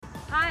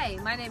Hi,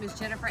 my name is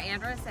Jennifer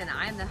Andress, and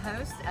I'm the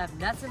host of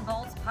Nuts and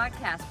Bolts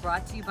podcast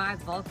brought to you by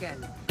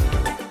Vulcan.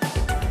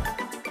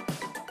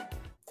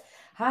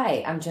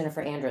 Hi, I'm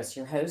Jennifer Andress,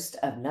 your host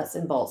of Nuts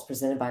and Bolts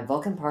presented by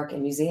Vulcan Park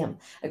and Museum.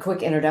 A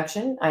quick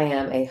introduction. I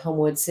am a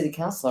Homewood City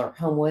Councilor.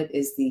 Homewood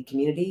is the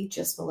community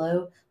just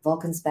below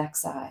Vulcan's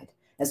backside,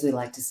 as we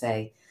like to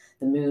say,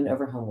 the moon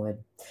over Homewood.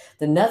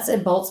 The Nuts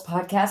and Bolts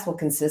podcast will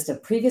consist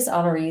of previous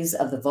honorees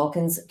of the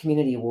Vulcans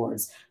Community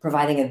Awards,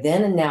 providing a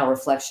then and now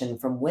reflection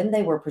from when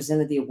they were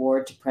presented the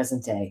award to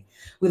present day.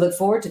 We look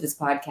forward to this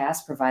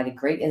podcast providing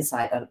great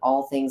insight on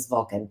all things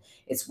Vulcan,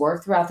 its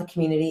work throughout the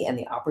community, and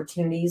the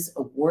opportunities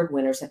award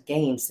winners have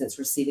gained since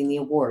receiving the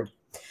award.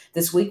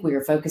 This week, we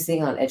are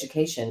focusing on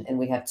education, and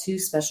we have two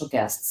special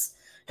guests,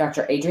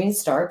 Dr. Adrienne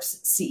Starks,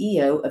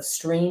 CEO of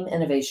Stream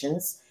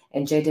Innovations,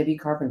 and J.W.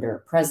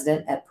 Carpenter,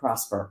 President at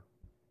Prosper.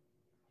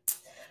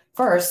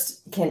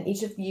 First, can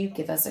each of you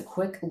give us a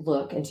quick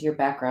look into your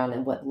background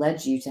and what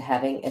led you to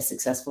having a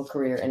successful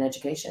career in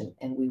education?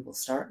 And we will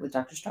start with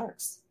Dr.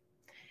 Starks.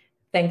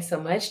 Thanks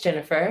so much,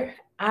 Jennifer.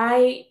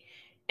 I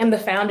am the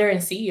founder and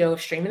CEO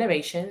of Stream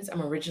Innovations.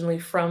 I'm originally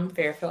from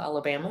Fairfield,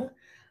 Alabama.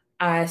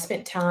 I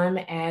spent time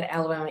at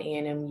Alabama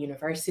A&M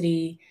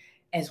University,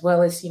 as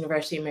well as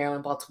University of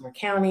Maryland, Baltimore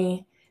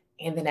County,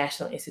 and the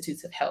National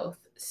Institutes of Health.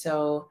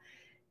 So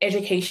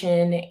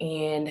education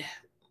and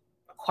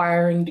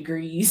acquiring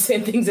degrees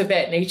and things of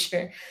that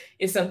nature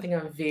is something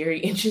I'm very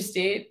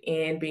interested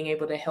in, being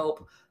able to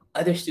help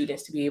other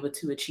students to be able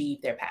to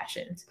achieve their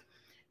passions.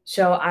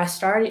 So I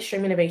started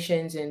Stream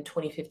Innovations in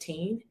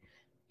 2015,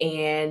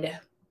 and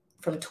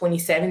from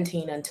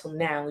 2017 until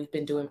now, we've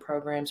been doing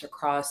programs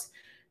across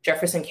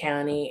Jefferson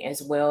County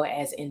as well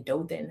as in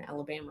Dothan,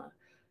 Alabama.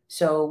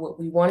 So what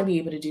we want to be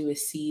able to do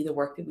is see the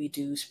work that we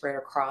do spread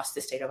across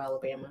the state of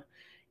Alabama.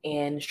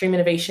 And Stream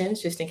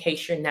Innovations, just in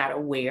case you're not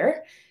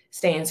aware,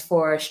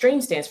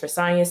 STREAM stands for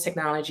Science,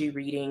 Technology,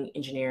 Reading,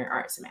 Engineering,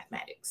 Arts, and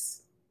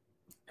Mathematics.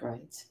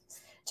 Great.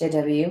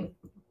 JW,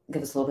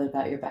 give us a little bit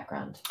about your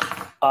background.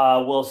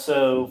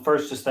 So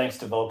first, just thanks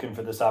to Vulcan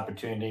for this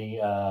opportunity,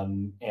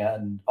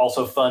 and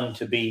also fun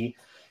to be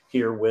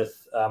here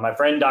with my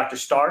friend, Dr.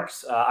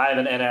 Starks. I have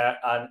an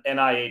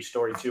NIH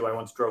story, too. I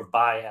once drove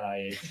by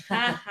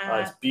NIH.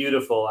 It's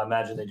beautiful. I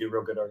imagine they do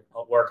real good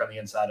work on the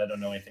inside. I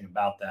don't know anything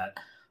about that.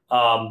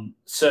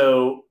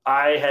 So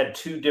I had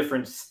two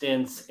different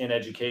stints in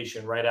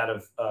education right out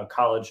of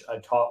college. I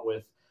taught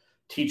with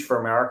Teach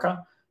for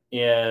America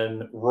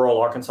in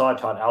rural Arkansas. I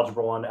taught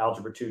Algebra 1,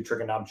 Algebra 2,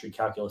 Trigonometry,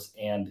 Calculus,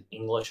 and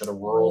English at a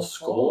rural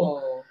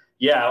school.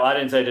 Yeah, well, I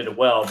didn't say I did it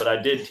well, but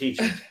I did teach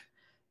it.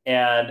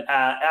 And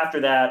after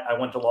that, I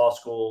went to law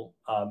school,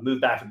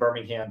 moved back to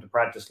Birmingham to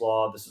practice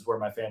law. This is where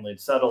my family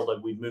had settled,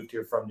 and we moved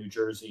here from New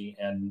Jersey,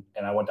 and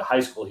I went to high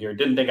school here.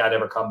 Didn't think I'd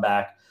ever come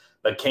back,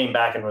 but came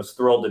back and was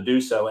thrilled to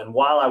do so. And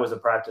while I was a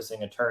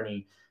practicing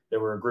attorney, there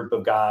were a group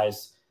of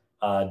guys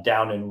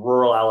down in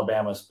rural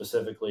Alabama,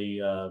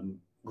 specifically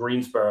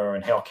Greensboro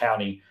and Hale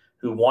County,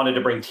 who wanted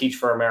to bring Teach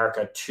for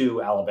America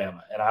to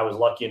Alabama. And I was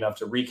lucky enough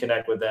to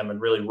reconnect with them and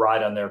really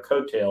ride on their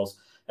coattails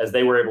as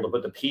they were able to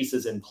put the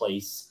pieces in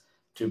place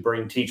to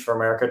bring Teach for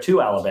America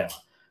to Alabama.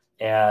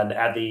 And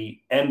at the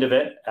end of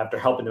it, after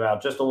helping them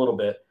out just a little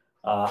bit,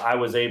 I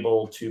was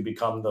able to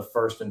become the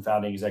first and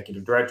founding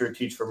executive director at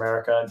Teach for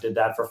America. Did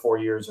that for 4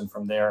 years, and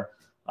from there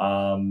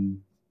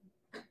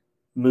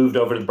moved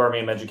over to the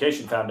Birmingham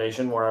Education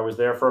Foundation, where I was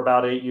there for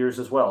about 8 years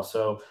as well.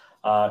 So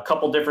a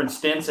couple different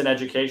stints in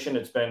education.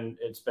 It's been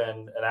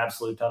an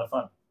absolute ton of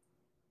fun.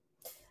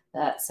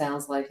 That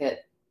sounds like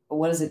it.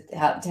 What is it?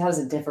 How does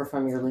it differ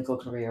from your legal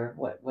career?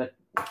 What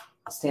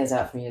stands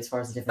out for you as far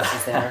as the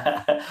differences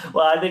there?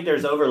 Well, I think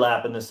there's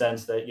overlap in the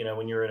sense that,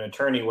 when you're an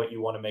attorney, what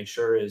you want to make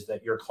sure is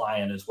that your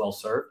client is well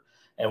served.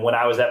 And when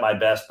I was at my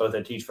best, both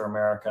at Teach for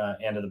America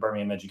and at the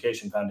Birmingham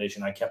Education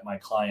Foundation, I kept my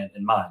client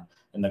in mind,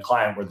 and the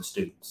client were the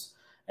students.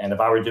 And if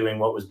I were doing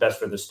what was best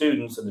for the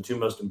students, and the two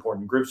most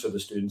important groups are the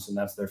students, and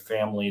that's their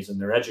families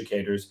and their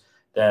educators,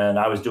 then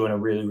I was doing a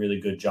really, really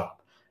good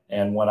job.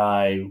 And when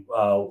I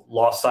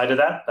lost sight of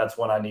that, that's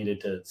when I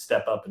needed to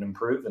step up and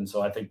improve. And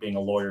so I think being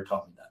a lawyer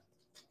taught me that.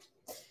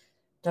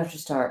 Dr.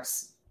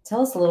 Starks,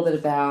 tell us a little bit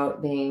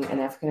about being an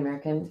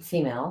African-American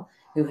female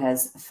who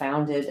has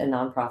founded a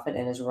nonprofit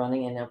and is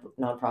running a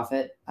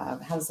nonprofit.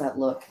 How does that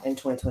look in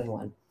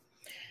 2021?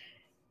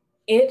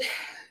 It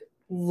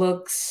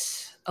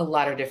looks a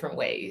lot of different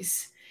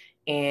ways.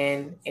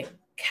 And it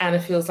kind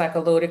of feels like a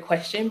loaded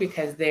question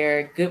because there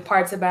are good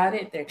parts about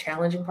it. There are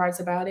challenging parts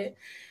about it.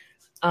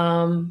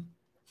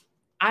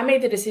 I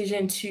made the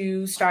decision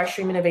to start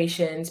Stream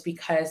Innovations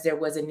because there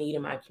was a need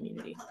in my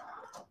community.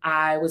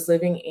 I was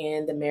living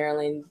in the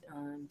Maryland,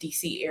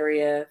 DC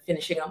area,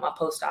 finishing up my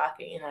postdoc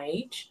at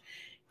NIH,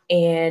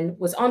 and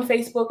was on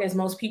Facebook, as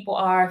most people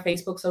are,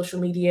 Facebook, social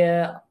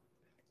media,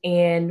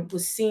 and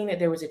was seeing that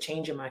there was a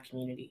change in my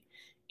community.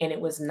 And it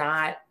was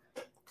not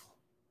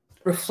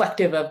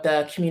reflective of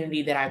the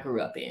community that I grew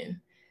up in.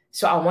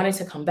 So I wanted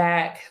to come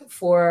back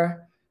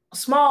for a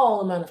small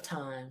amount of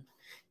time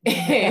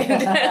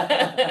and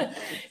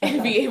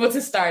be able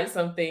to start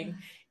something.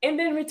 and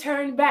then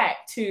returned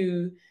back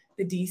to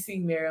the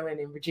DC, Maryland,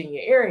 and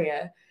Virginia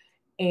area.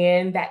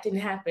 And that didn't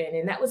happen.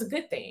 And that was a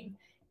good thing.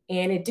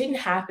 And it didn't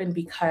happen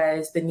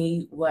because the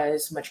need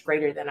was much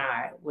greater than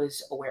I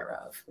was aware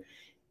of,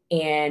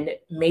 and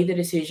made the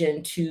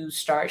decision to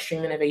start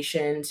Stream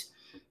Innovations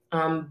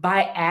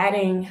by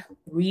adding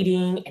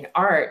reading and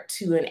art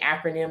to an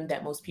acronym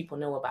that most people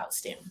know about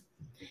STEM.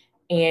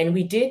 And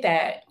we did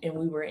that, and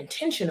we were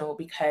intentional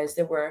because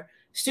there were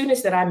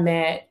students that I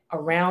met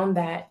around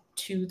that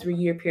 2-3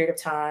 year period of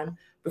time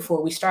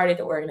before we started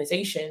the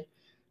organization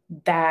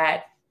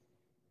that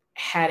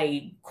had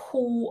a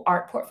cool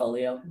art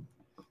portfolio.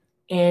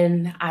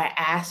 And I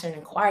asked and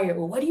inquired,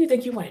 well, what do you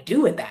think you want to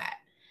do with that?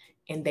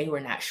 And they were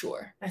not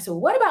sure. I said,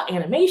 well, what about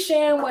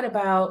animation? What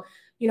about,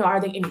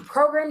 are there any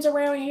programs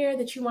around here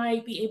that you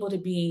might be able to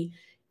be,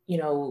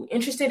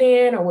 interested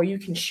in, or where you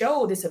can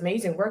show this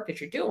amazing work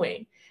that you're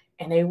doing?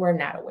 And they were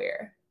not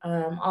aware.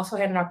 Also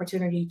had an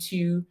opportunity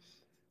to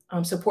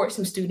support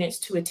some students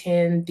to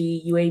attend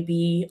the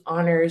UAB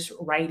Honors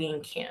Writing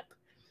Camp,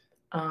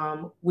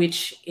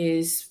 which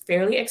is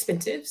fairly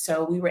expensive.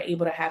 So we were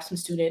able to have some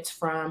students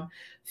from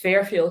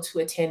Fairfield to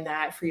attend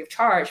that free of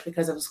charge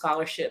because of a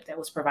scholarship that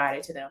was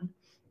provided to them.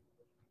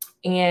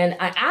 And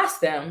I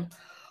asked them,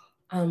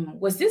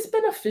 was this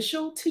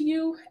beneficial to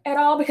you at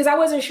all? Because I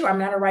wasn't sure. I'm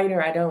not a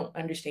writer. I don't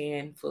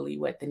understand fully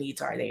what the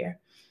needs are there.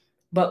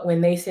 But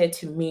when they said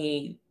to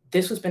me,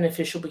 this was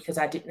beneficial because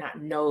I did not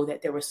know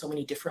that there were so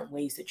many different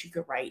ways that you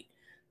could write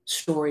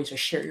stories or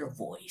share your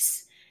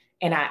voice.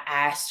 And I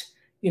asked,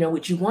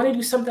 would you want to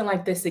do something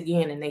like this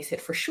again? And they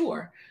said, for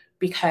sure,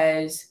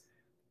 because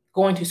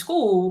going to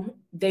school,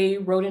 they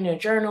wrote in their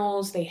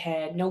journals, they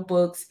had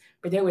notebooks,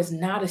 but there was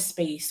not a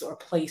space or a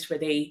place where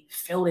they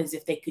felt as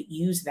if they could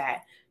use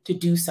that to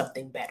do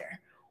something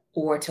better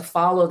or to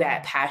follow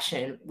that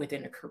passion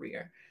within a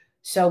career.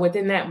 So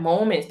within that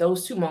moment,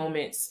 those 2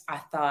 moments, I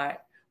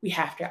thought we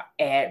have to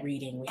add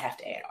reading, we have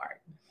to add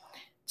art.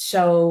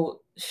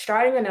 So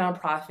starting a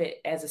nonprofit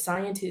as a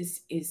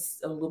scientist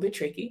is a little bit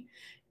tricky.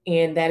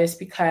 And that is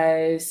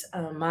because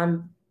my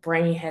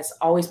brain has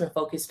always been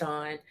focused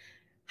on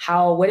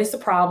what is the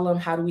problem?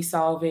 How do we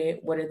solve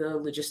it? What are the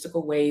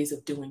logistical ways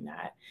of doing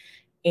that?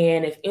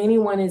 And if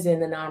anyone is in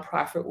the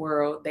nonprofit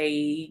world,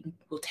 they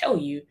will tell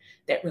you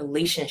that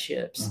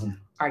relationships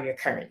are your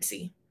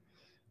currency.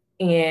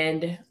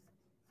 And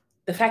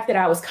the fact that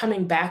I was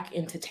coming back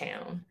into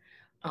town,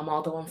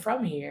 although I'm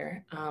from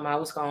here, I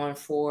was gone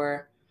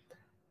for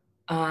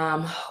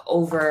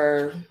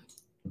over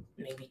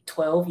maybe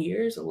 12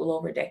 years, a little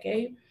over a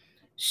decade.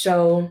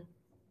 So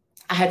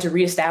I had to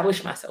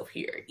reestablish myself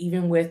here,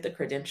 even with the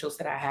credentials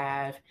that I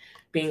have,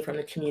 being from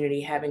the community,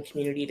 having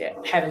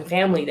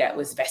family that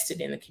was vested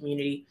in the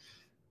community.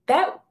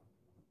 That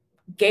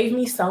gave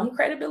me some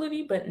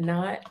credibility, but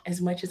not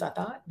as much as I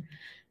thought.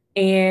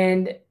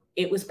 And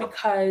it was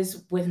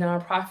because with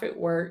nonprofit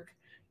work,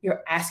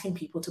 you're asking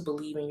people to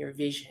believe in your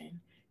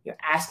vision. You're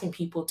asking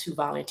people to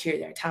volunteer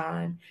their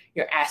time.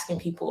 You're asking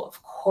people,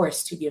 of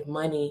course, to give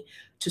money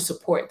to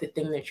support the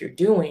thing that you're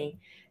doing.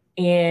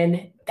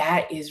 And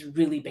that is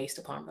really based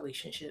upon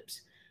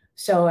relationships.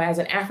 So as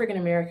an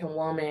African-American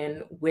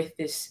woman with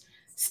this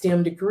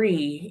STEM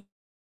degree,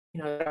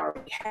 that I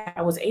already had,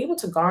 I was able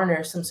to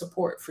garner some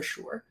support for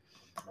sure.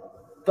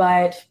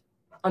 But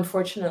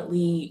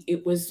unfortunately,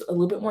 it was a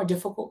little bit more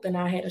difficult than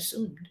I had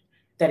assumed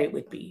that it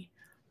would be.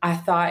 I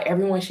thought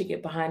everyone should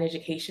get behind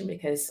education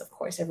because, of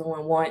course,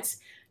 everyone wants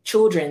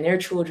their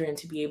children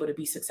to be able to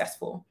be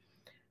successful.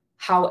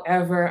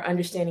 However,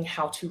 understanding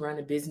how to run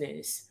a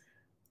business,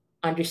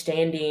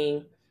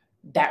 understanding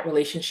that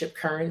relationship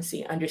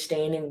currency,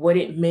 understanding what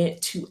it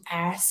meant to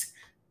ask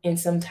and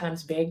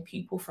sometimes beg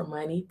people for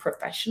money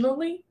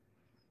professionally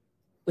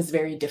was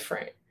very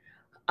different.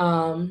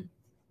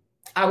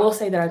 I will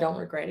say that I don't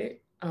regret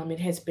it. It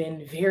has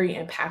been very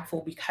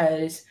impactful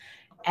because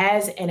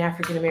as an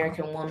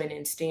African-American woman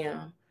in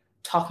STEM,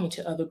 talking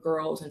to other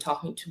girls and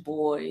talking to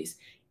boys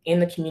in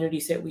the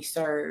communities that we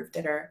serve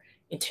that are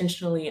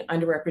intentionally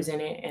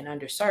underrepresented and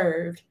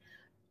underserved,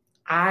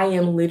 I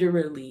am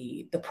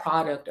literally the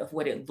product of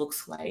what it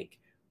looks like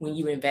when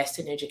you invest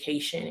in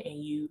education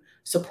and you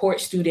support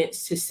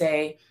students to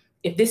say,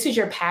 if this is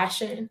your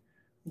passion,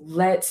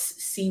 let's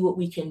see what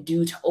we can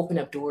do to open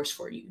up doors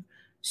for you.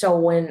 So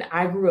when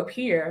I grew up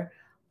here,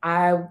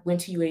 I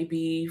went to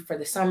UAB for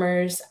the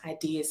summers. I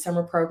did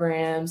summer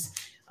programs,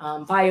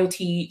 bio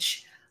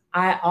teach.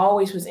 I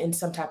always was in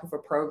some type of a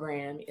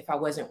program if I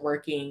wasn't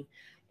working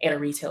at a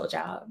retail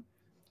job.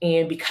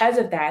 And because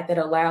of that, that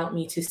allowed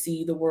me to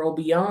see the world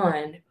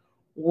beyond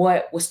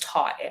what was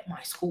taught at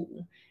my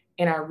school.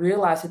 And I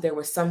realized that there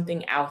was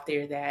something out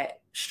there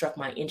that struck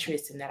my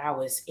interest and that I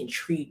was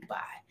intrigued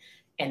by.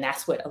 And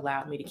that's what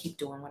allowed me to keep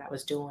doing what I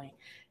was doing.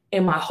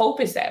 And my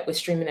hope is that with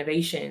Stream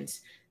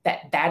Innovations,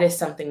 that is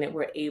something that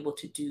we're able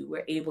to do.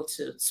 We're able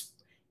to,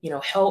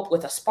 help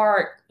with a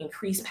spark,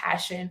 increase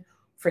passion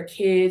for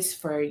kids,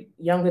 for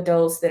young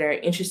adults that are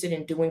interested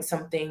in doing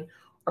something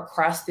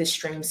across this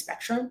STEM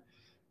spectrum.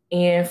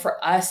 And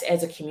for us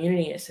as a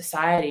community and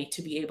society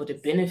to be able to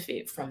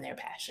benefit from their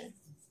passion.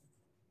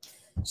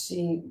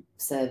 She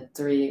said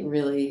 3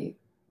 really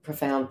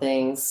profound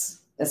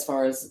things as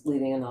far as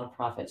leading a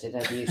nonprofit,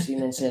 J.W. She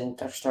mentioned,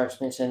 Dr. Starks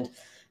mentioned,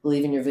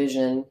 believe in your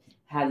vision.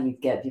 How do you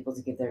get people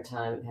to give their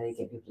time? How do you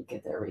get people to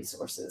give their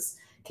resources?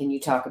 Can you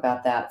talk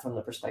about that from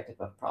the perspective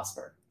of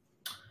Prosper?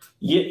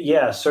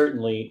 Yeah,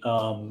 certainly.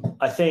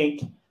 I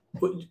think,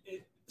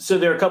 so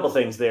there are a couple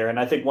things there. And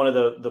I think one of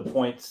the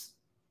points,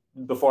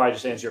 before I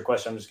just answer your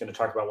question, I'm just going to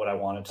talk about what I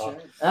want to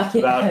talk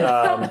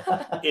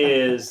about,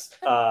 is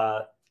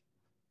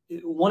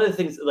one of the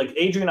things, like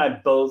Adrienne and I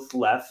both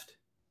left,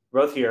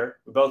 we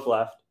both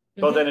left.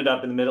 Both ended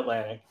up in the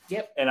Mid-Atlantic.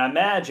 Yep. And I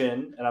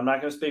imagine, and I'm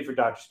not going to speak for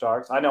Dr.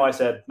 Starks, I know I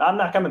said, I'm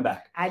not coming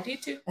back. I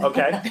did too.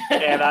 Okay.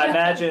 And I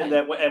imagine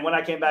that, and when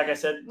I came back, I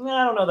said,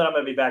 I don't know that I'm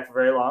going to be back for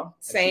very long.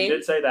 Same. She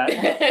did say that.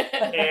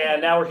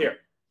 And now we're here.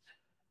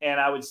 And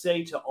I would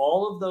say to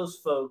all of those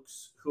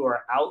folks who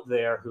are out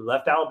there who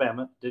left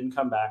Alabama, didn't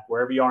come back,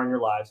 wherever you are in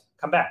your lives,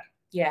 come back.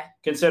 Yeah.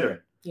 Consider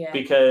it. Yeah.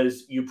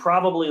 Because you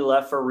probably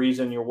left for a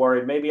reason. You're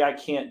worried. Maybe I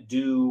can't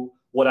do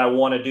what I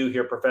want to do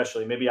here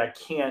professionally. Maybe I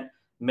can't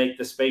make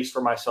the space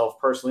for myself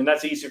personally. And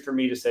that's easier for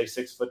me to say,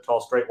 6 foot tall,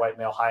 straight white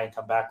male, high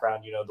income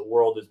background. The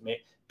world is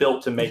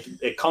built to make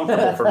it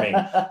comfortable for me.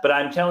 But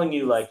I'm telling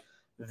you, like,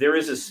 there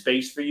is a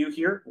space for you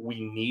here. We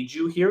need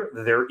you here.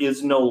 There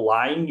is no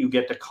line. You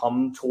get to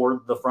come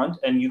toward the front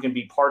and you can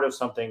be part of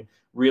something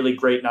really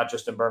great, not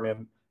just in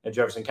Birmingham and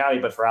Jefferson County,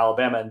 but for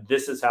Alabama. And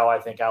this is how I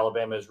think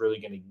Alabama is really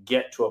going to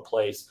get to a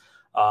place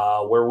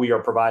where we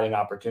are providing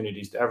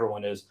opportunities to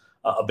everyone. Is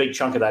a big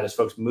chunk of that is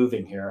folks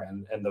moving here,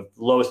 and the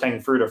lowest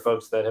hanging fruit are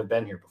folks that have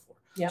been here before.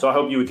 Yep. So I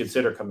hope you would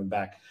consider coming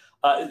back.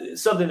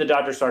 Something that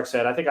Dr. Stark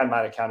said, I think I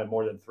might have counted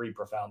more than 3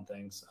 profound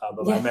things,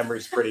 but my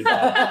memory's pretty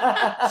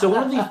bad. So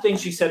one of the things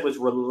she said was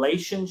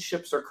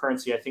relationships are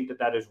currency. I think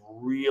that is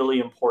really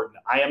important.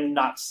 I am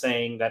not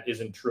saying that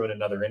isn't true in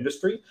another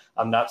industry.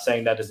 I'm not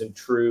saying that isn't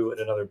true in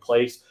another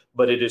place,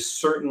 but it is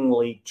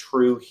certainly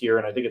true here.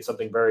 And I think it's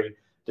something very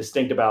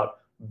distinct about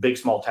big,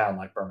 small town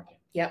like Birmingham.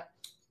 Yep.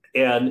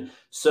 And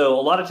so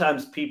a lot of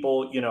times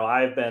people,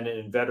 I've been an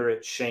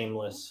inveterate,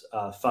 shameless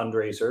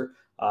fundraiser,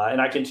 and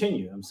I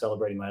continue. I'm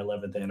celebrating my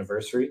 11th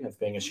anniversary of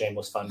being a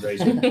shameless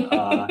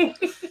fundraiser.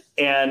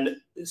 And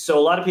so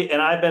a lot of people,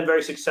 and I've been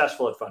very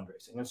successful at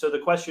fundraising. And so the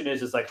question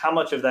is like, how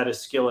much of that is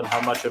skill and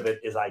how much of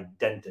it is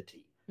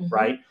identity,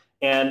 right?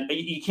 And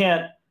you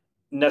can't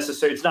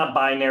necessarily, it's not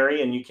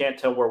binary and you can't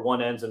tell where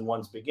one ends and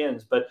one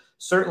begins. But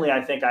certainly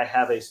I think I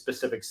have a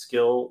specific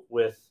skill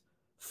with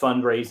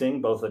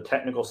fundraising, both a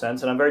technical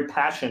sense, and I'm very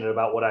passionate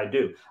about what I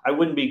do. I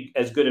wouldn't be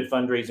as good at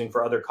fundraising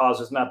for other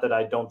causes, not that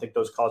I don't think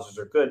those causes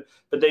are good,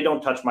 but they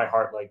don't touch my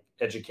heart like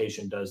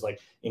education does,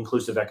 like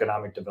inclusive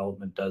economic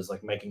development does,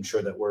 like making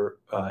sure that we're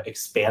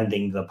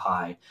expanding the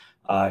pie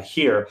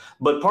here.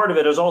 But part of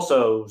it is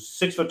also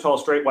 6 foot tall,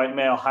 straight white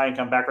male, high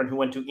income background who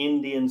went to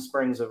Indian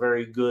Springs, a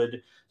very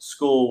good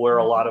school where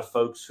a lot of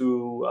folks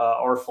who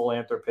are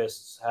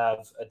philanthropists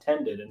have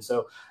attended. And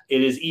so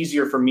it is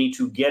easier for me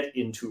to get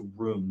into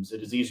rooms.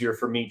 It is easier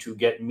for me to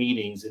get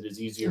meetings. It is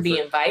easier to be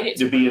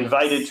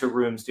invited to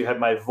rooms, to have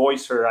my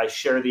voice heard. I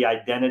share the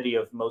identity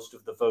of most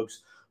of the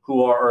folks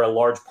who are a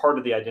large part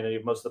of the identity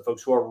of most of the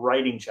folks who are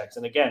writing checks.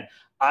 And again,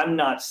 I'm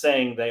not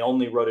saying they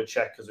only wrote a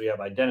check because we have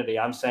identity.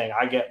 I'm saying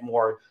I get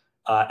more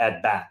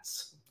at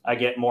bats. I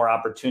get more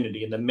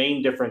opportunity. And the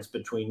main difference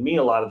between me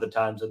a lot of the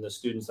times and the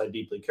students I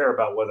deeply care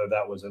about, whether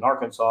that was in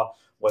Arkansas,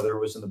 whether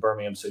it was in the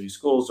Birmingham City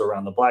Schools or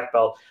around the Black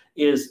Belt,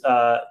 is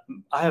my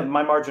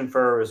margin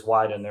for error is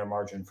wide and their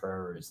margin for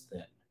error is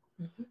thin.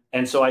 Mm-hmm.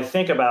 And so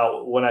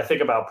when I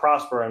think about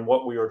Prosper and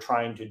what we are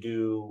trying to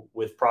do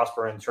with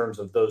Prosper in terms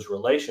of those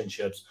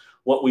relationships,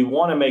 what we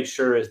want to make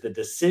sure is the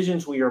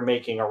decisions we are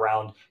making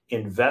around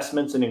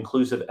investments in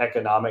inclusive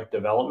economic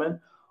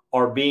development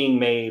are being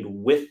made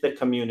with the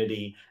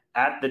community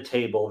at the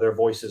table, their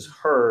voices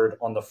heard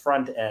on the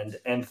front end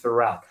and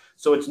throughout.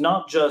 So it's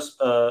not just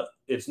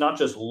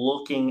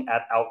looking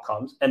at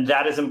outcomes, and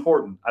that is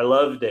important. I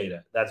love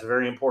data. That's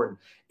very important.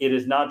 It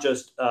is not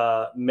just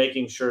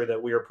making sure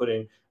that we are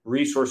putting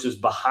resources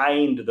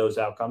behind those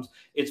outcomes.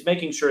 It's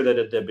making sure that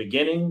at the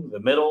beginning, the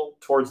middle,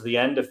 towards the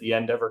end, if the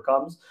end ever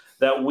comes,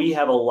 that we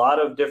have a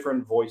lot of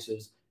different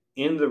voices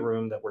in the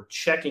room, that we're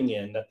checking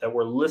in, that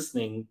we're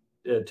listening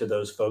to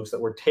those folks,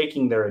 that we're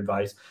taking their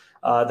advice,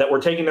 that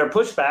we're taking their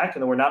pushback,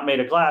 and that we're not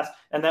made of glass,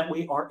 and that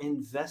we are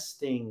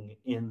investing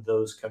in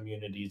those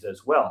communities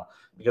as well.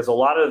 Because a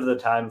lot of the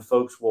time,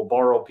 folks will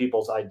borrow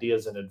people's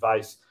ideas and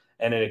advice,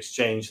 and in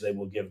exchange, they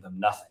will give them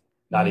nothing,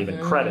 not even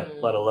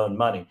credit, let alone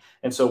money.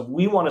 And so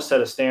we want to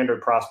set a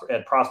standard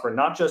at Prosper,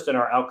 not just in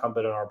our outcome,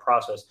 but in our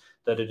process,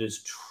 that it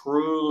is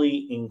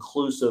truly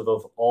inclusive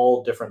of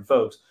all different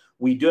folks.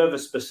 We do have a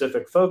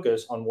specific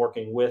focus on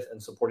working with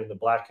and supporting the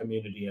Black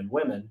community and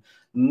women,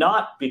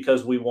 not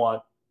because we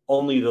want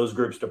only those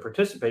groups to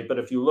participate, but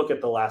if you look at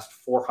the last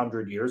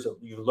 400 years,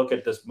 you look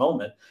at this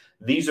moment,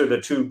 these are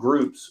the two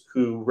groups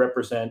who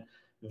represent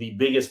the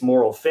biggest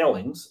moral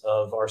failings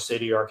of our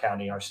city, our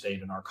county, our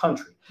state, and our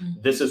country.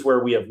 This is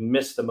where we have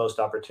missed the most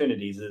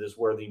opportunities. It is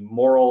where the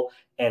moral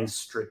and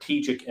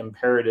strategic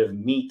imperative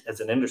meet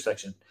as an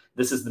intersection.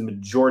 This is the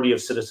majority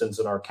of citizens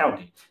in our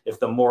county. If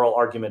the moral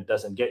argument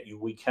doesn't get you,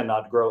 we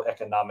cannot grow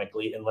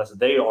economically unless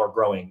they are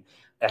growing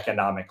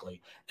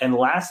economically. And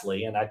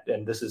lastly, and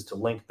this is to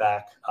link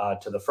back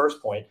to the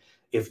first point,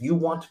 if you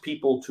want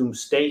people to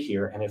stay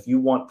here and if you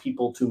want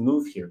people to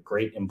move here,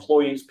 great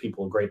employees,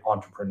 people, great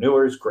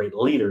entrepreneurs, great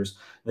leaders,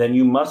 then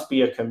you must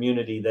be a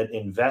community that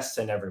invests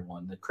in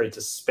everyone, that creates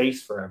a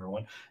space for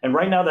everyone. And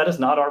right now, that is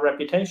not our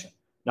reputation.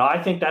 Now,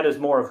 I think that is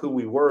more of who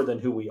we were than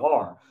who we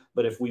are.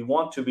 But if we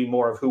want to be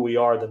more of who we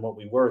are than what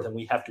we were, then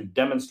we have to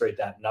demonstrate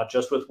that, not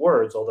just with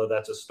words, although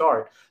that's a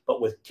start,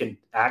 but with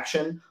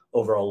action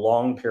over a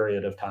long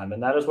period of time.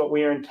 And that is what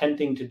we are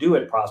intending to do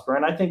at Prosper.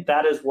 And I think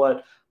that is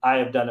what I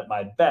have done at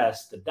my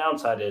best. The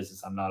downside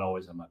is I'm not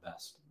always at my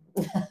best.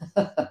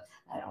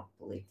 I don't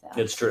believe that.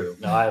 It's true.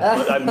 No, I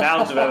have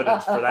mounds of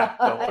evidence for that.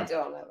 I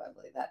don't know if I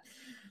believe that.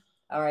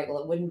 All right. Well,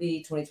 it wouldn't be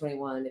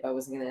 2021 if I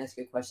wasn't going to ask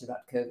you a question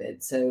about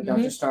COVID. So,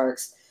 Dr.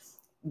 Starks,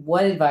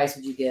 what advice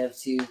would you give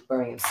to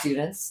Birmingham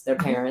students, their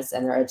parents,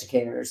 and their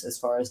educators as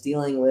far as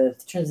dealing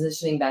with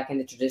transitioning back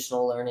into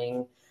traditional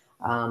learning,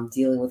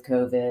 dealing with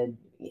COVID,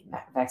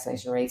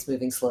 vaccination rates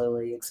moving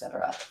slowly, et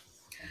cetera?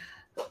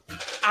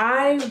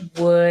 I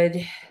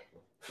would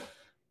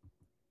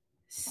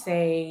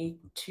say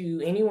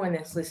to anyone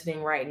that's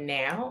listening right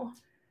now,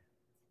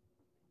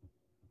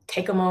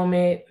 take a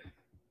moment,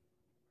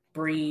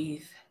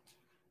 breathe,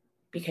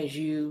 because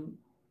you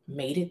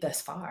made it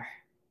thus far.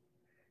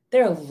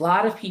 There are a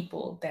lot of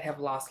people that have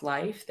lost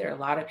life. There are a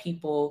lot of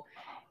people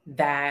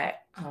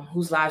that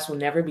whose lives will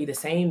never be the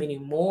same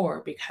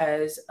anymore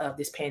because of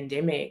this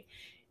pandemic.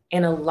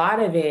 And a lot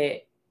of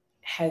it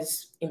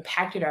has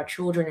impacted our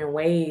children in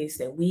ways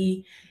that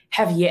we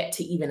have yet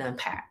to even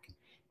unpack.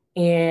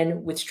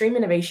 And with Stream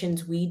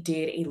Innovations, we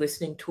did a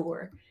listening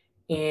tour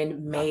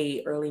in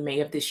early May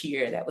of this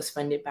year that was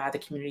funded by the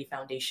Community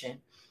Foundation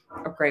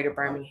of Greater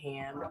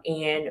Birmingham.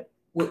 And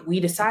what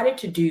we decided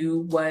to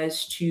do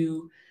was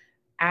to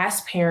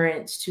ask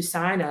parents to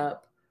sign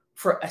up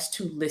for us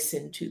to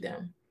listen to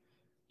them.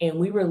 And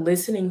we were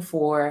listening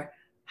for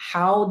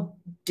how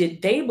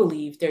did they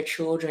believe their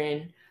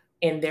children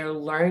and their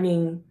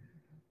learning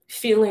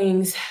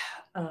feelings,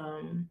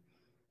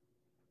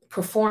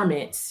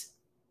 performance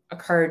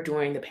occurred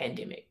during the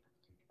pandemic.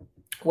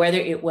 Whether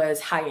it was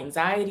high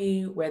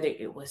anxiety, whether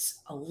it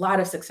was a lot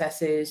of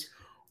successes,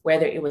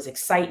 whether it was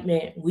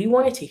excitement, we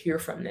wanted to hear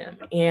from them.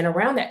 And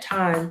around that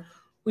time,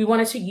 we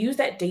wanted to use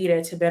that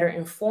data to better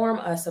inform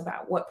us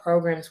about what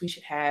programs we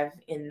should have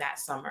in that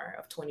summer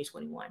of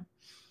 2021.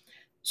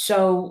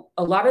 So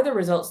a lot of the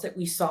results that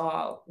we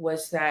saw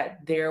was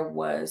that there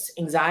was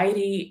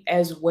anxiety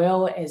as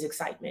well as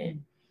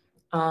excitement.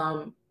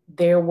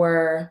 There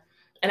were,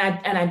 and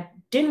I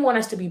didn't want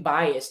us to be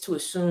biased to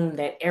assume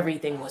that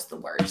everything was the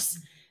worst.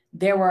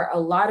 There were a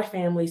lot of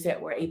families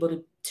that were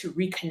able to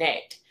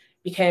reconnect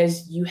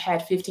because you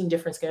had 15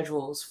 different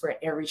schedules for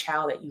every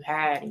child that you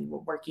had and you were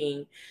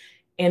working.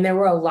 And there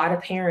were a lot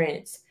of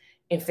parents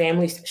and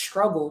families that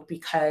struggled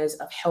because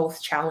of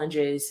health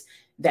challenges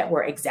that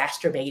were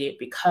exacerbated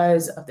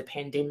because of the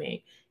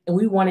pandemic. And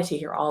we wanted to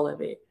hear all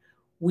of it.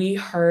 We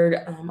heard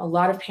a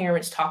lot of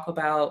parents talk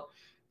about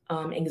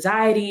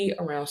anxiety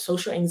around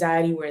social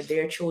anxiety, where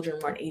their children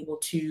weren't able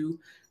to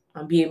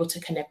be able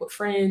to connect with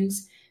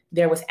friends.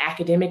 There was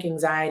academic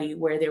anxiety,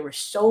 where there were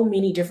so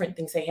many different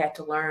things they had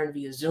to learn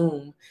via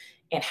Zoom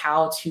and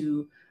how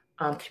to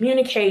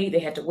communicate. They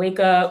had to wake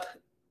up,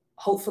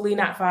 hopefully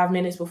not 5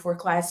 minutes before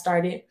class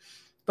started.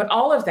 But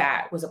all of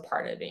that was a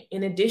part of it.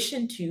 In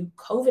addition to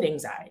COVID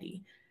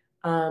anxiety,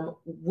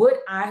 would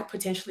I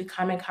potentially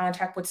come in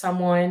contact with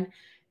someone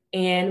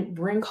and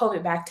bring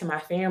COVID back to my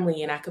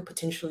family, and I could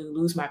potentially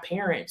lose my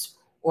parents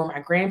or my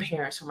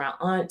grandparents or my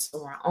aunts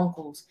or my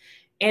uncles?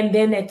 And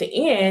then at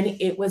the end,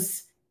 it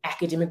was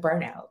academic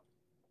burnout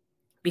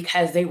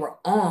because they were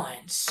on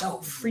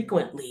so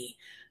frequently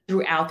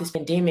throughout this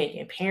pandemic,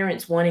 and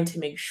parents wanting to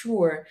make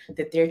sure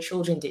that their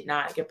children did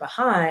not get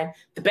behind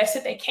the best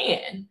that they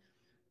can,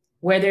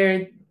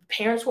 whether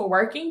parents were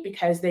working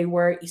because they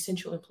were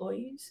essential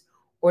employees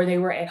or they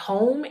were at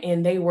home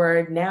and they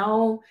were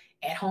now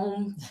at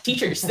home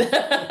teachers.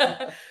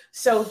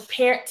 So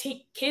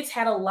kids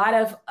had a lot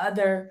of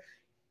other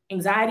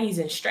anxieties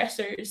and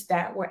stressors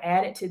that were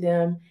added to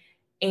them.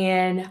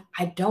 And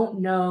I don't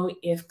know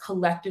if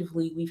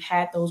collectively we've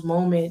had those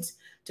moments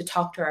to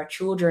talk to our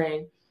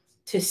children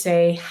to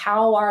say,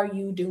 how are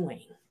you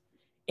doing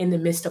in the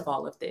midst of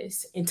all of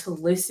this? And to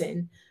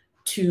listen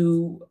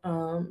to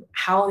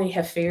how they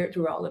have fared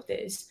through all of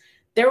this.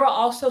 There were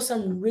also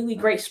some really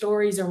great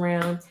stories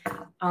around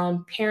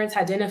parents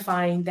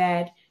identifying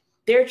that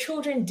their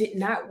children did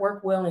not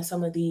work well in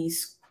some of the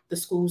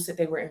schools that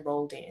they were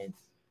enrolled in.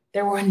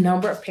 There were a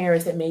number of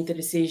parents that made the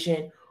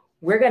decision,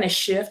 we're going to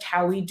shift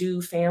how we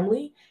do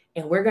family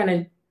and we're going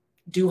to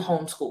do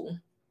homeschool.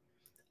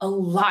 A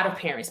lot of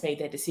parents made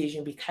that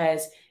decision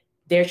because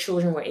their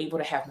children were able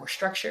to have more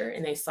structure,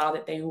 and they saw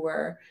that they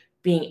were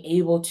being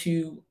able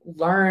to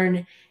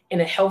learn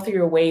in a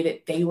healthier way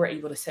that they were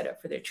able to set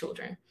up for their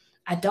children.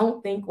 I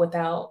don't think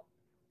without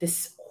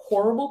this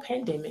horrible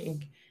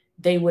pandemic,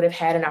 they would have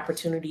had an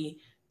opportunity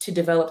to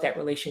develop that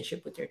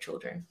relationship with their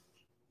children.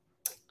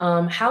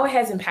 How it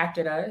has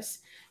impacted us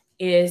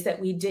is that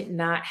we did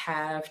not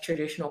have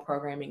traditional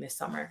programming this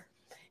summer.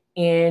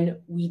 And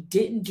we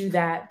didn't do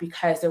that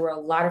because there were a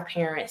lot of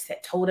parents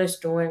that told us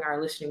during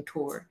our listening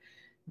tour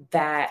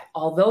that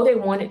although they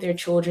wanted their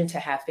children to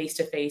have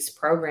face-to-face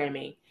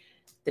programming,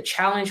 the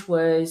challenge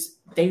was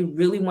they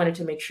really wanted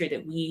to make sure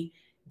that we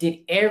did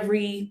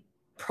every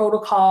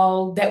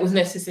protocol that was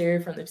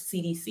necessary from the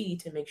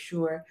CDC to make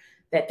sure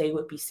that they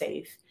would be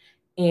safe.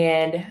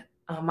 And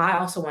I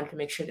also wanted to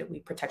make sure that we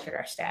protected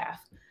our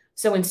staff.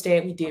 So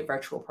instead, we did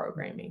virtual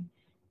programming.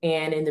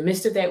 And in the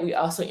midst of that, we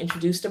also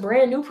introduced a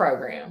brand new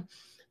program,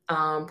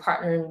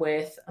 partnering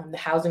with the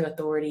Housing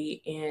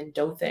Authority in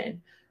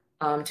Dothan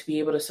to be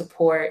able to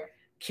support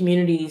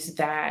communities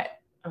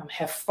that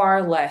have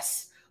far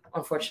less,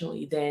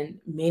 unfortunately, than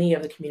many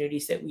of the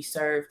communities that we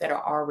serve that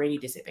are already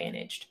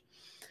disadvantaged.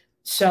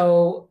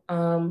 So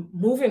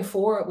moving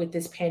forward with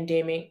this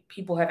pandemic,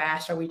 people have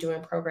asked, are we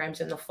doing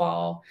programs in the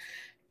fall?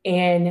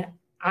 And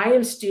I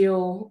am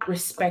still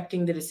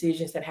respecting the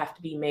decisions that have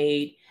to be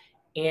made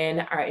in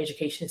our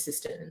education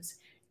systems.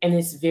 And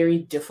it's very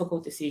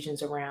difficult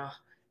decisions around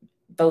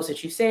those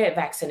that you said,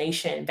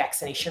 vaccination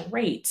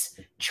rates,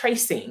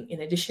 tracing.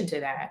 In addition to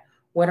that,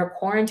 what are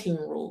quarantine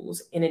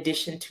rules in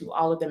addition to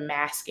all of the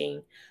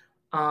masking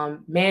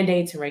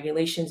mandates and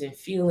regulations and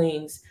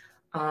feelings?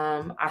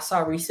 I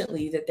saw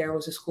recently that there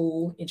was a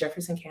school in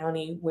Jefferson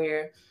County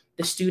where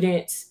the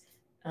students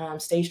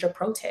staged a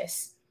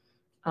protest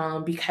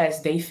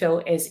because they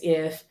felt as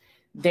if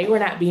they were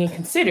not being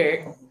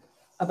considered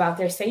about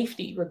their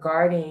safety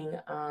regarding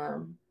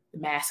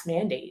mask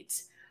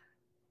mandates.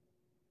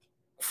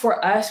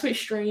 For us with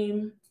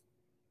Stream,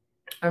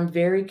 I'm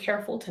very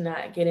careful to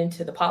not get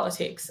into the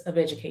politics of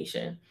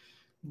education,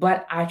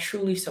 but I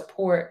truly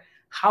support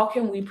how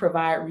can we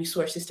provide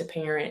resources to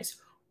parents,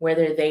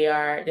 whether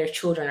their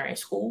children are in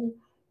school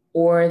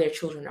or their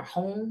children are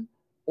home,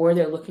 or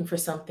they're looking for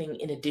something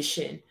in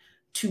addition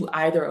to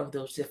either of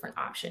those different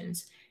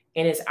options.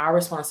 And it's our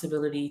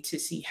responsibility to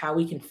see how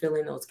we can fill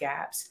in those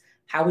gaps,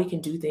 how we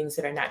can do things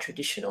that are not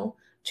traditional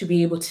to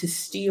be able to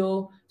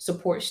still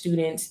support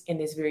students in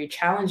this very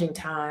challenging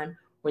time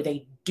where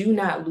they do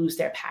not lose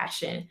their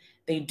passion.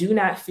 They do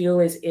not feel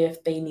as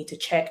if they need to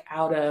check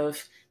out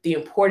of the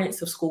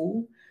importance of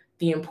school,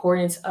 the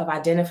importance of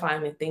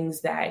identifying the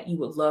things that you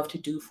would love to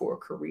do for a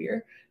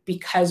career,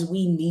 because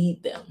we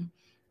need them.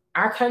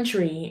 Our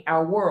country,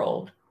 our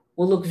world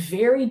will look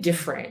very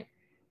different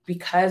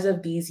because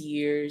of these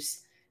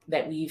years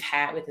that we've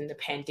had within the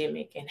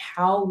pandemic and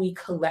how we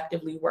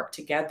collectively work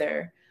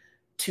together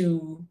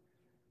to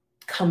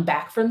come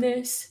back from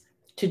this,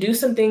 to do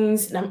some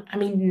things. I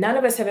mean, none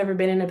of us have ever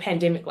been in a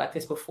pandemic like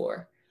this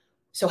before.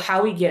 So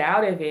how we get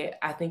out of it,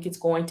 I think it's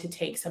going to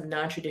take some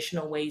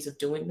non-traditional ways of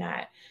doing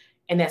that.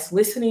 And that's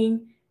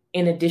listening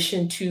in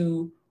addition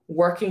to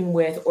working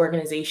with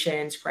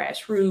organizations,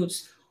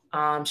 grassroots,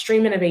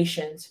 Stream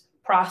Innovations,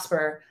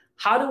 Prosper.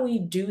 How do we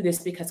do this?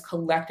 Because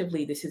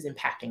collectively, this is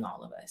impacting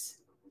all of us.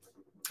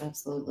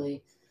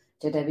 Absolutely.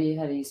 J.W.,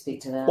 how do you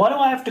speak to that? Why do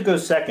I have to go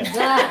second? This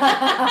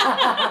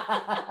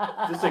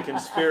is a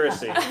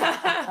conspiracy.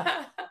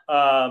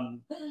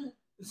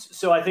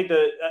 So I think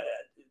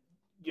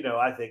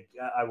I think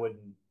I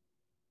wouldn't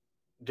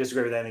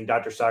disagree with anything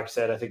Dr. Starks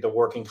said. I think the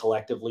working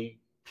collectively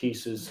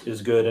piece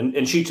is good.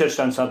 And she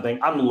touched on something.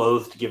 I'm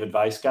loath to give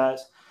advice,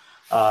 guys.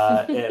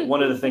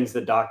 One of the things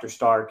that Dr.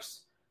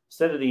 Starks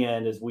said at the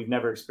end is we've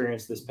never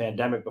experienced this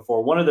pandemic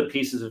before. One of the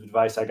pieces of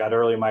advice I got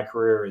early in my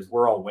career is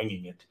we're all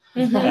winging it.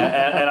 Mm-hmm.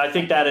 And I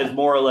think that has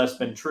more or less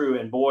been true.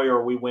 And boy,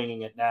 are we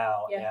winging it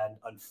now. Yeah. And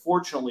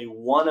unfortunately,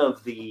 one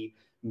of the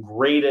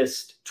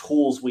greatest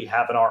tools we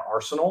have in our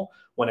arsenal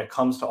when it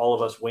comes to all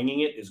of us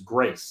winging it is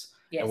grace.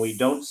 Yes. And we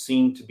don't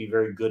seem to be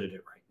very good at it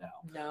right now.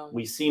 No.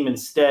 We seem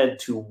instead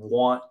to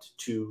want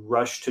to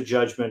rush to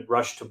judgment,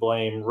 rush to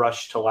blame,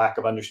 rush to lack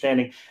of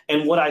understanding.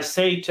 And what I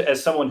say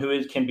as someone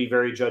who can be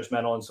very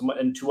judgmental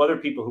and to other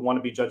people who want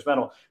to be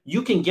judgmental,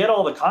 you can get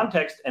all the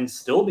context and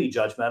still be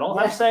judgmental.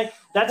 Yeah. I'm saying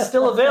that's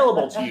still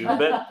available to you,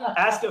 but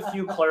ask a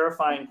few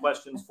clarifying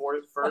questions for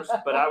it first.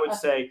 But I would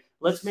say,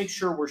 let's make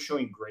sure we're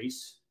showing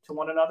grace to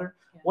one another.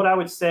 Yeah. What I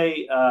would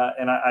say,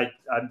 and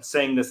I'm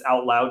saying this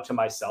out loud to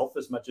myself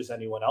as much as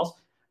anyone else,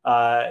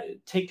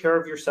 take care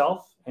of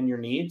yourself and your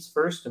needs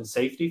first and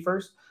safety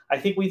first. I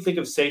think we think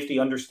of safety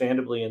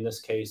understandably in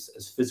this case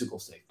as physical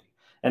safety.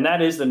 And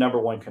that is the number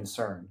one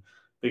concern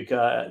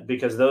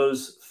because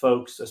those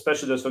folks,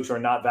 especially those folks who are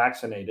not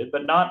vaccinated,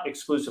 but not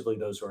exclusively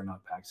those who are not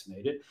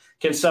vaccinated,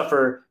 can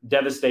suffer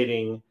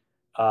devastating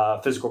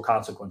physical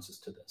consequences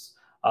to this.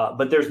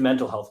 But there's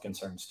mental health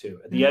concerns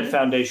too. At the Ed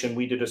Foundation,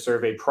 we did a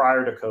survey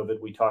prior to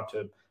COVID. We talked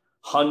to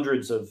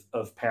hundreds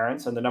of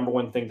parents, and the number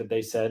one thing that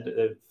they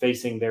said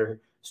facing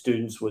their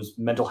students was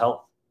mental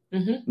health.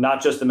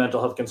 not just the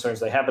mental health concerns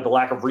they have, but the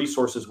lack of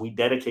resources we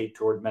dedicate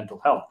toward mental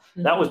health.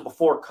 That was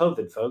before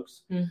COVID,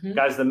 folks.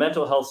 Guys, the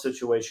mental health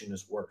situation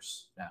is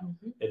worse now.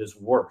 It is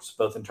worse,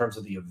 both in terms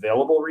of the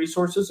available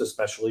resources,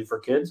 especially for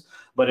kids,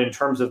 but in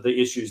terms of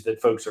the issues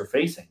that folks are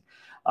facing.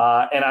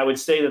 And I would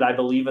say that I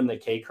believe in the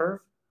K-curve.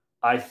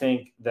 I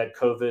think that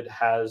COVID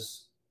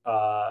has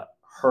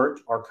hurt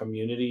our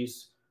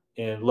communities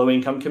in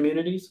low-income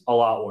communities a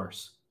lot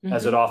worse,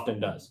 as it often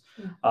does.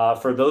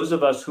 For those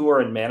of us who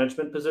are in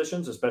management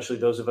positions, especially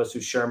those of us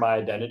who share my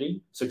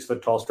identity, 6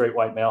 foot tall, straight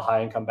white male,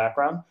 high income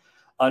background,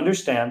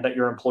 understand that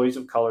your employees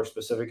of color,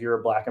 specifically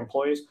your Black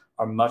employees,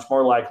 are much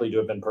more likely to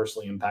have been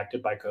personally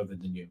impacted by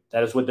COVID than you.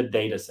 That is what the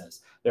data says.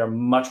 They're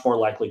much more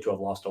likely to have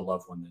lost a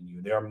loved one than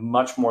you. They are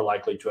much more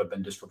likely to have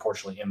been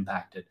disproportionately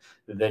impacted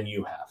than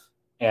you have.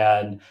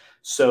 And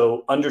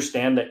so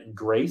understand that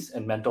grace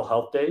and mental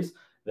health days,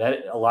 that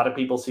a lot of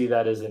people see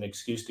that as an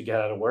excuse to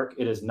get out of work.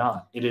 It is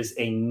not. It is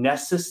a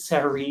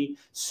necessary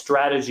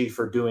strategy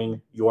for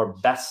doing your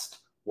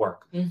best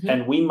work.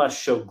 And we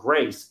must show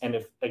grace. And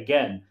if,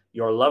 again,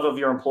 your love of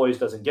your employees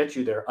doesn't get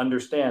you there,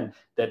 understand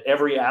that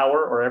every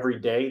hour or every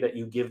day that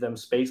you give them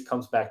space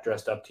comes back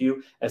dressed up to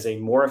you as a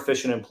more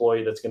efficient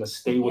employee that's going to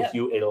stay with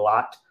you a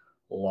lot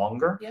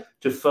longer.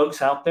 To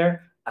folks out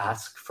there,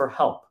 ask for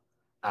help.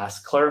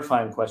 Ask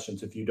clarifying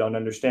questions if you don't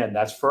understand.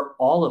 That's for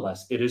all of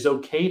us. It is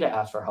okay to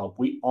ask for help.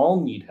 We all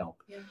need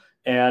help.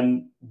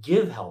 And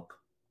give help.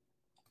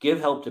 Give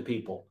help to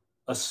people.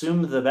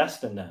 Assume the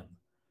best in them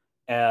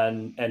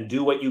and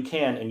do what you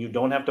can. And you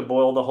don't have to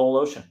boil the whole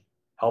ocean.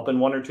 Helping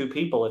 1 or 2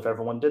 people, if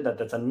everyone did that,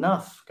 that's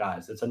enough,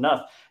 guys. It's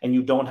enough. And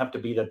you don't have to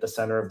be at the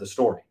center of the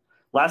story.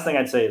 Last thing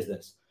I'd say is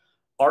this.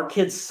 Our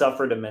kids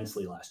suffered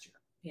immensely last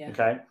year.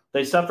 Okay?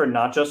 They suffered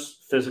not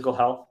just physical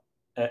health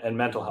and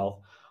mental health.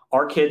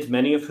 Our kids,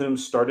 many of whom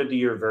started the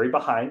year very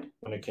behind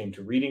when it came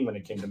to reading, when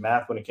it came to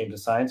math, when it came to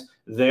science,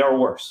 they are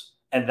worse.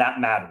 And that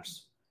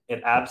matters.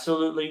 It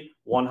absolutely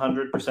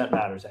 100%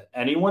 matters. And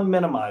anyone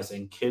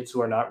minimizing kids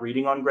who are not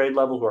reading on grade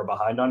level, who are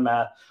behind on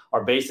math,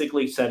 are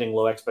basically setting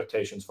low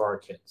expectations for our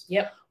kids.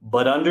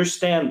 But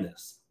understand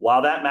this.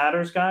 While that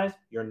matters, guys,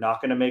 you're not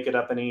going to make it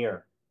up in a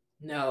year.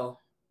 No.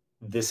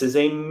 This is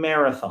a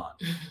marathon.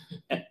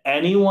 And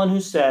anyone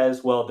who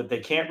says, well, that they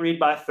can't read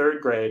by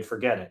 3rd grade,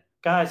 forget it.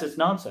 Guys, it's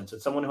nonsense.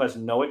 It's someone who has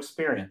no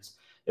experience.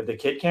 If the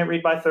kid can't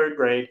read by 3rd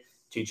grade,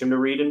 teach him to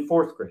read in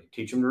 4th grade.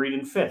 Teach him to read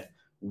in 5th.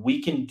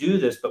 We can do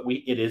this, but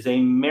it is a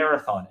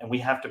marathon. And we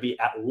have to be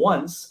at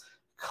once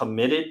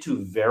committed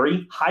to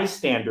very high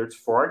standards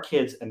for our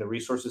kids and the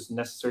resources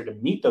necessary to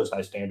meet those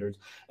high standards.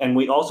 And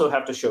we also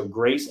have to show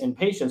grace and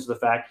patience to the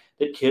fact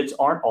that kids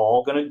aren't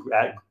all going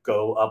to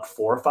go up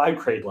 4 or 5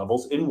 grade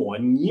levels in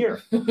 1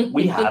 year.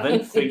 We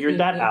haven't figured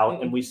that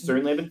out. And we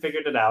certainly haven't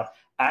figured it out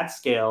at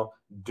scale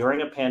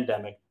during a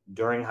pandemic,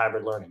 during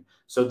hybrid learning.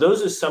 So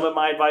those are some of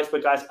my advice.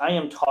 But guys, I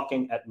am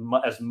talking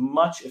as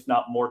much, if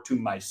not more, to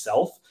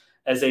myself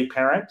as a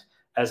parent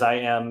as I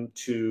am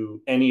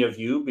to any of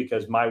you,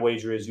 because my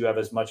wager is you have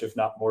as much, if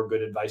not more,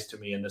 good advice to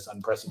me in this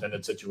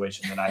unprecedented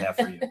situation than I have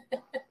for you.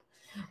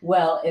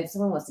 Well, if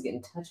someone wants to get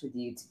in touch with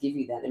you to give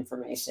you that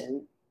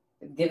information,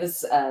 give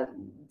us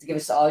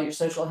all your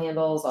social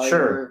handles, all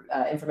your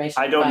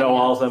information. I don't know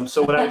all of them.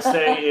 So what I'd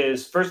say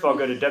is, first of all,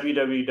 go to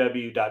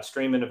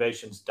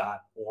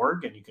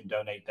www.streaminnovations.org and you can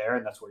donate there.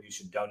 And that's where you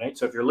should donate.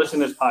 So if you're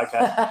listening to this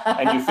podcast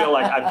and you feel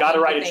like I've got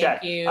to write a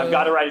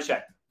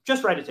check,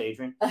 just write it to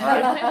Adrienne. All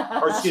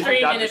right. Or excuse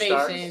me, Dr.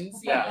 Starks.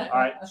 Yeah. All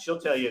right. She'll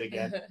tell you it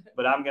again,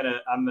 but I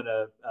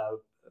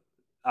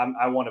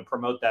want to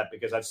promote that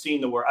because I've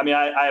seen the work. I mean,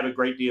 I have a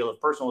great deal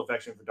of personal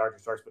affection for Dr.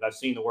 Starks, but I've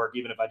seen the work.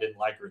 Even if I didn't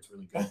like her, it's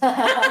really good.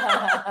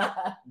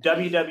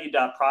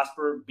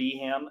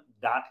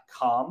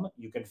 www.prosperbham.com.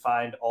 You can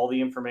find all the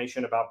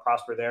information about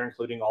Prosper there,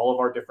 including all of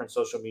our different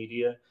social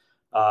media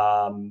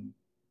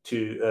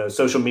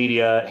social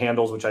media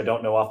handles, which I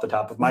don't know off the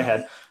top of my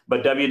head,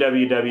 but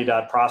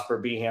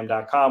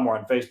www.prosperbham.com. We're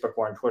on Facebook,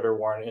 we're on Twitter,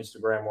 we're on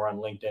Instagram, we're on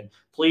LinkedIn.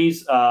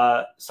 Please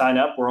sign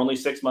up. We're only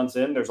 6 months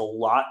in. There's a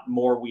lot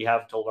more we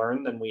have to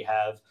learn than we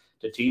have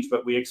to teach,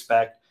 but we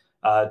expect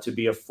to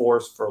be a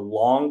force for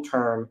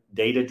long-term,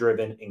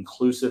 data-driven,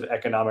 inclusive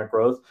economic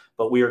growth.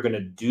 But we are going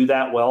to do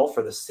that well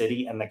for the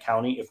city and the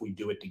county if we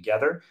do it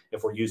together,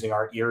 if we're using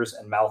our ears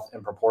and mouth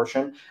in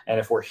proportion,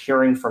 and if we're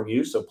hearing from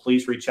you. So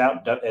please reach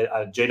out,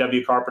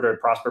 J.W. Carpenter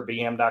at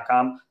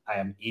prosperbham.com. I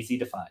am easy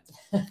to find.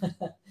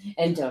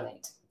 And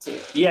donate,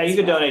 too. Yeah, you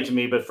can donate to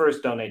me, but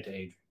first donate to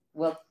Adrienne.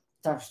 Well,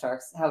 Dr.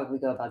 Starks, how would we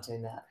go about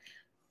doing that?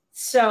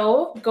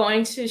 So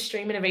going to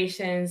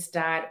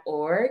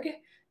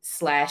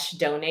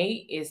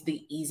streaminnovations.org/donate is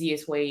the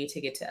easiest way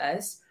to get to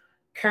us.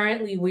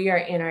 Currently, we are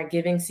in our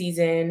giving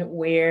season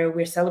where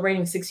we're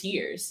celebrating 6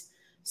 years.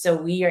 So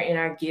we are in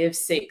our Give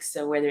 6.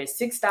 So whether it's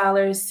 $6,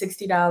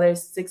 $60,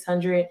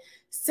 $600,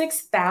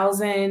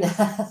 $6,000,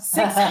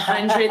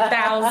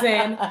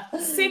 $600,000,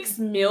 $6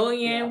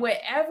 million,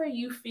 whatever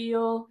you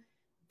feel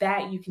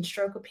that you can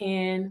stroke a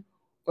pen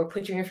or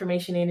put your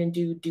information in and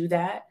do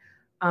that.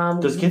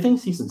 Does giving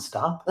season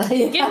stop?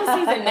 Giving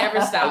season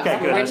never stops. Okay,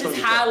 good. We're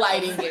just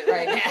highlighting it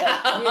right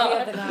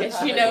now.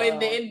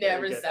 It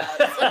never stops.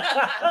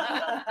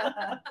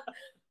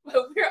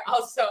 But we're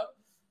also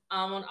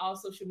on all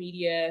social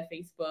media,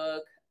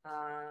 Facebook,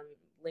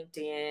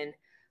 LinkedIn,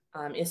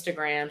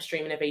 Instagram,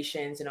 Stream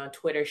Innovations, and on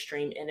Twitter,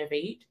 Stream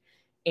Innovate.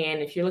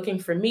 And if you're looking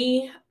for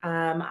me,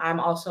 I'm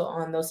also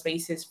on those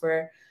spaces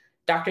for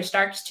Dr.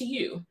 Starks to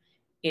You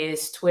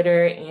is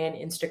Twitter and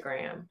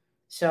Instagram.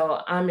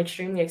 So I'm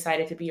extremely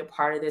excited to be a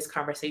part of this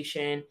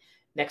conversation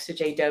next to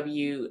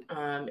JW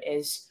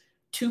as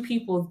two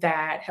people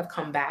that have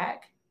come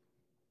back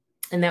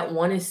and that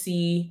want to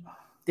see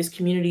this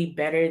community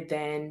better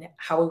than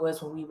how it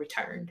was when we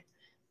returned,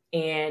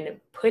 and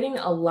putting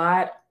a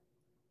lot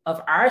of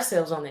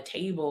ourselves on the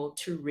table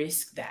to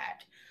risk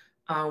that.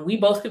 We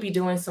both could be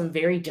doing some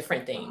very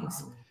different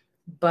things,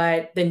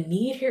 but the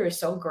need here is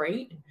so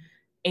great.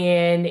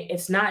 And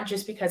it's not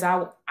just because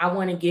I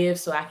want to give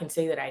so I can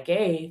say that I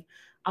gave.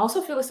 I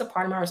also feel it's a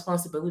part of my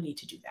responsibility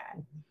to do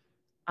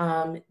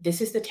that.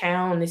 This is the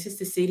town, this is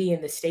the city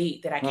and the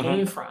state that I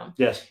came from.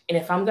 Yes. And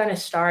if I'm going to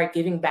start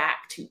giving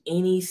back to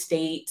any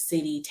state,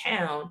 city,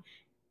 town,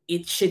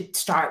 it should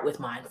start with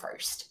mine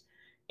first.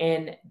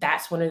 And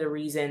that's one of the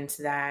reasons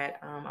that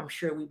I'm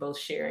sure we both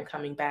share in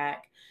coming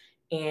back.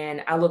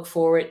 And I look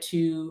forward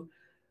to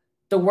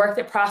the work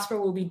that Prosper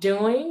will be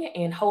doing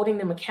and holding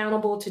them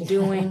accountable to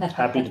doing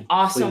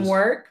awesome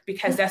work,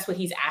 because that's what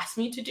he's asked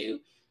me to do.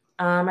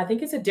 I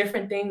think it's a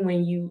different thing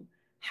when you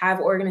have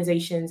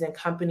organizations and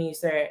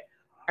companies that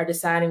are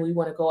deciding we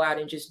want to go out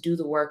and just do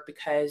the work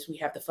because we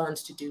have the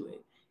funds to do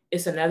it.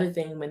 It's another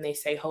thing when they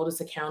say, hold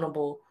us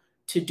accountable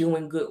to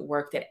doing good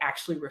work that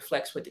actually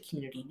reflects what the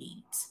community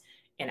needs.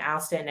 And I'll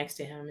stand next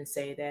to him and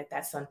say that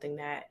that's something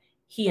that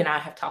he and I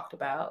have talked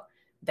about,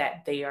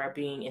 that they are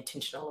being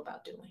intentional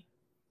about doing.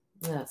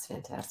 That's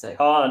fantastic.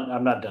 Oh,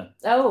 I'm not done.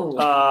 Oh.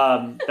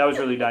 That was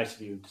really nice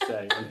of you to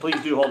say. And please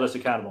do hold us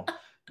accountable.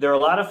 There are a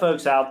lot of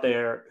folks out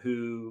there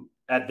who,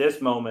 at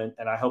this moment,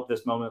 and I hope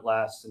this moment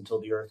lasts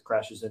until the earth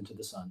crashes into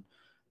the sun,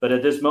 but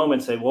at this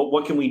moment say, well,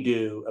 what can we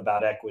do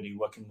about equity?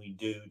 What can we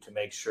do to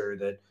make sure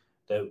that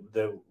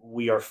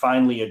we are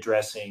finally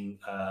addressing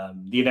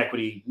the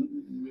inequity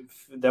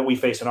that we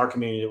face in our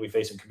community, that we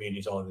face in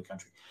communities all over the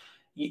country?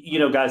 You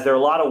know, guys, there are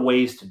a lot of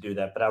ways to do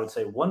that, but I would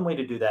say one way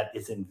to do that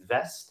is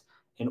invest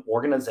in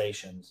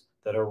organizations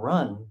that are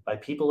run by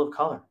people of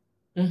color.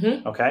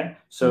 Okay.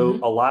 So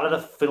a lot of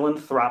the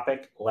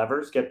philanthropic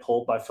levers get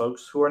pulled by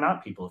folks who are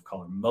not people of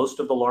color.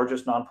 Most of the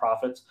largest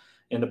nonprofits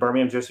in the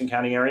Birmingham, Jefferson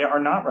County area are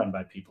not run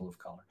by people of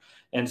color.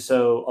 And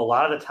so a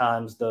lot of the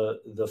times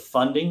the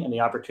funding and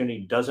the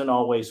opportunity doesn't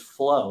always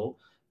flow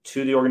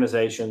to the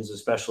organizations,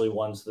 especially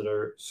ones that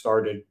are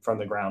started from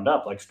the ground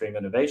up, like Stream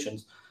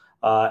Innovations.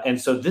 And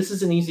so this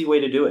is an easy way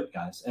to do it,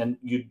 guys. And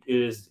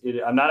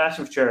I'm not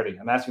asking for charity.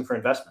 I'm asking for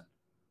investment.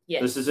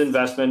 Yes. This is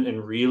investment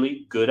in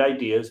really good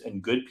ideas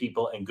and good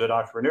people and good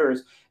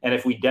entrepreneurs. And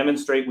if we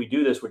demonstrate we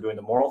do this, we're doing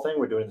the moral thing,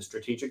 we're doing the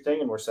strategic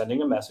thing, and we're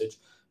sending a message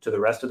to the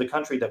rest of the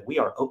country that we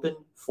are open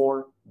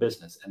for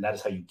business. And that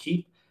is how you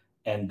keep,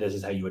 and this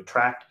is how you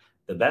attract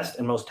the best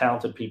and most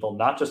talented people,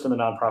 not just in the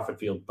nonprofit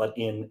field, but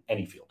in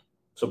any field.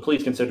 So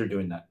please consider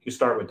doing that. You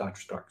start with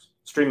Dr. Starks,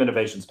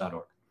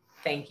 streaminnovations.org.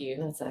 Thank you.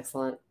 That's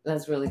excellent.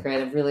 That's really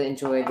great. I've really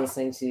enjoyed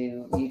listening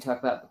to you talk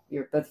about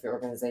both of your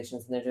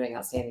organizations, and they're doing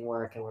outstanding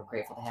work, and we're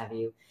grateful to have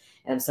you.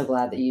 And I'm so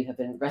glad that you have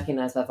been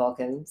recognized by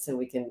Vulcan so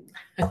we can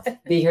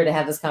be here to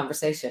have this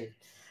conversation.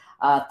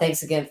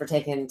 Thanks again for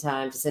taking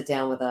time to sit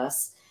down with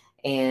us.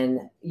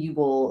 And you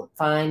will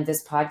find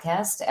this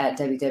podcast at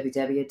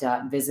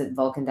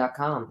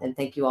www.visitvulcan.com. And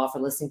thank you all for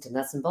listening to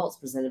Nuts and Bolts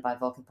presented by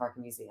Vulcan Park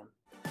and Museum.